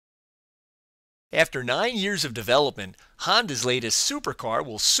After 9 years of development, Honda's latest supercar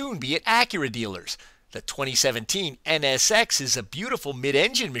will soon be at Acura dealers. The 2017 NSX is a beautiful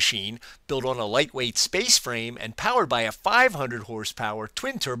mid-engine machine built on a lightweight space frame and powered by a 500 horsepower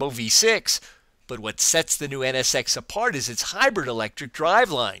twin-turbo V6. But what sets the new NSX apart is its hybrid electric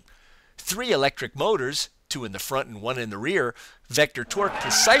driveline. 3 electric motors, 2 in the front and 1 in the rear, vector torque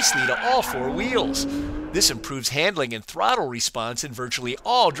precisely to all 4 wheels. This improves handling and throttle response in virtually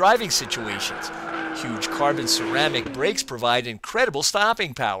all driving situations. Huge carbon ceramic brakes provide incredible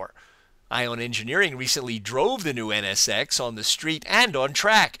stopping power. Ion Engineering recently drove the new NSX on the street and on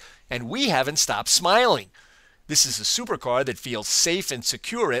track, and we haven't stopped smiling. This is a supercar that feels safe and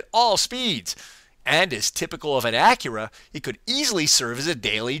secure at all speeds. And as typical of an Acura, it could easily serve as a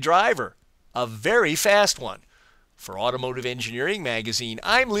daily driver. A very fast one. For Automotive Engineering Magazine,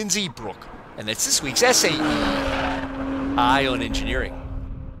 I'm Lindsay Brooke, and that's this week's SAE Eye on Engineering.